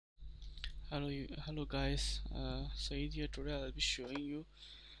Hello guys. Saeed here. Today I'll be showing you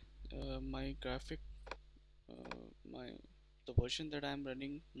my graphic, my the version that I'm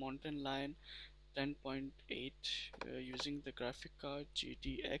running Mountain Lion 10.8 using the graphic card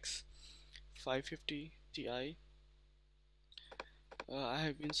GTX 550 Ti. I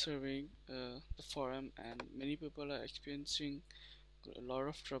have been surveying the forum, and many people are experiencing a lot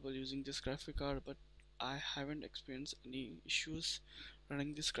of trouble using this graphic card, but I haven't experienced any issues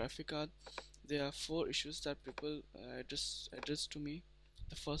running this graphic card. There are four issues that people address to me.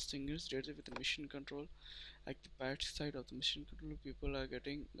 The first thing is related with the mission control. Like the patch side of the mission control, people are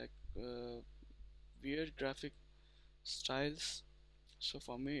getting like weird graphic styles. So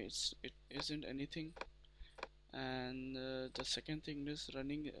for me, it isn't anything. And the second thing is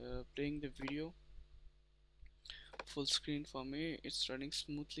playing the video full screen. For me, it's running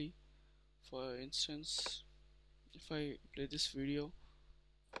smoothly. For instance, if I play this video,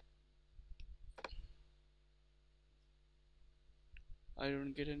 I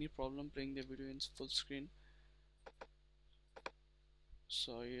don't get any problem playing the video in full screen.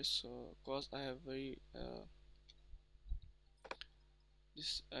 So yes, so cause I have very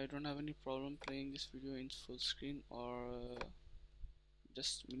this I don't have any problem playing this video in full screen or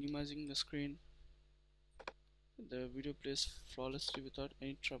just minimizing the screen. The video plays flawlessly without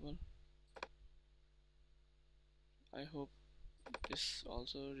any trouble. I hope this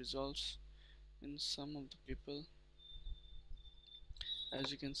also resolves in some of the people.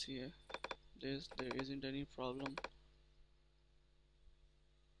 As you can see, there isn't any problem.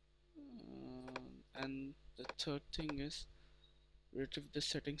 And the third thing is relative to the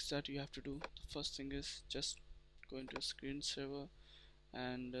settings that you have to do. The first thing is just go into a screensaver,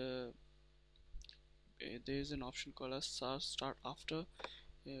 and there is an option called as start after.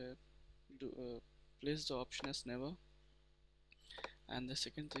 Place the option as never, and the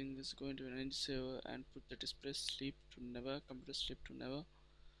second thing is go into an energy saver and put the display sleep to never, computer sleep to never,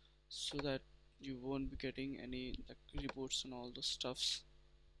 so that you won't be getting any like reboots and all those stuffs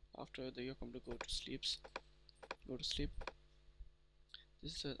after your computer go to sleep.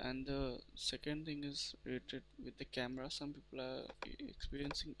 And the second thing is related with the camera. Some people are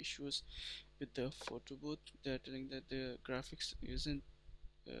experiencing issues with the photo booth. They're telling that the graphics isn't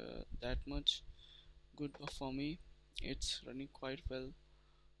that much good, but for me it's running quite well.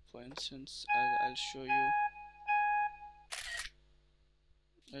 For instance, I'll show you.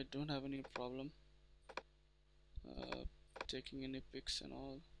 I don't have any problem uh, taking any pics and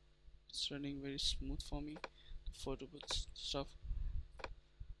all. It's running very smooth for me, the photo booth stuff.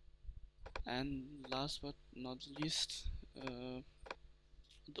 And last but not least, the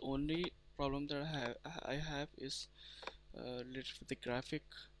only problem that I have is related with the graphic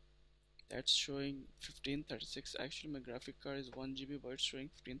that's showing 1536. Actually my graphic card is 1 GB, but it's showing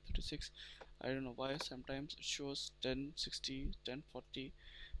 1536. I don't know why. Sometimes it shows 1060, 1040,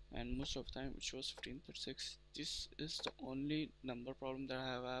 and most of the time it shows 1536. This is the only number problem that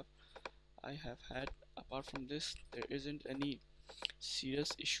I have had. Apart from this, there isn't any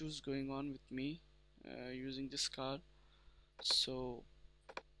serious issues going on with me using this card. So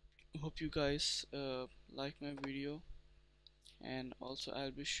hope you guys like my video, and also I'll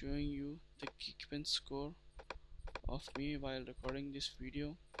be showing you the Geekbench score of me while recording this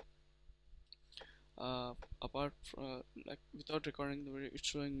video. Apart from like without recording the video, it's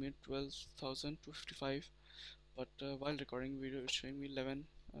showing me 12,255, but while recording video it's showing me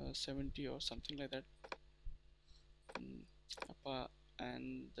 1170 or something like that.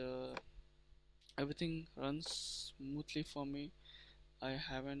 And everything runs smoothly for me. I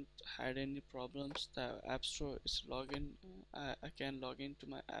haven't had any problems. The App Store is login. I can log into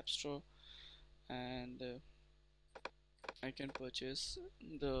my App Store, and I can purchase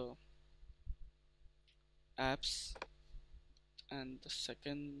the apps. And the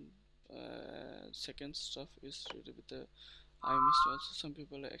second stuff is related with the iMessage. Also, some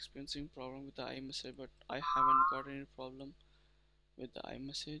people are experiencing problem with the iMessage, but I haven't got any problem with the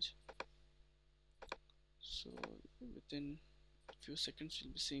iMessage. So within few seconds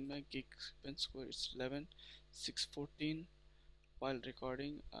you'll be seeing my Geekbench score. It's 11,614 while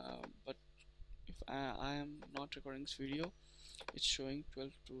recording, but if I am not recording this video, it's showing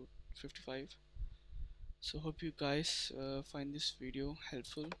 12 to 55. So hope you guys find this video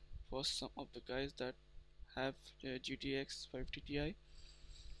helpful for some of the guys that have GTX 550 Ti.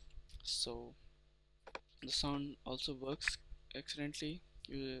 So the sound also works excellently.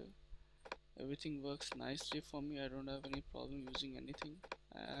 Everything works nicely for me. I don't have any problem using anything.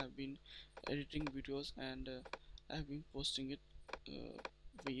 I have been editing videos, and I have been posting it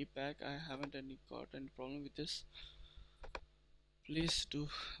way back. I haven't got any problem with this. Please do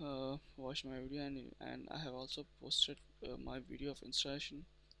watch my video, and I have also posted my video of installation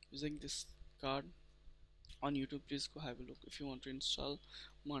using this card on YouTube. Please go have a look if you want to install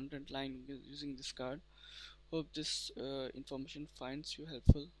Mountain Lion using this card. Hope this information finds you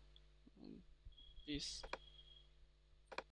helpful. Peace.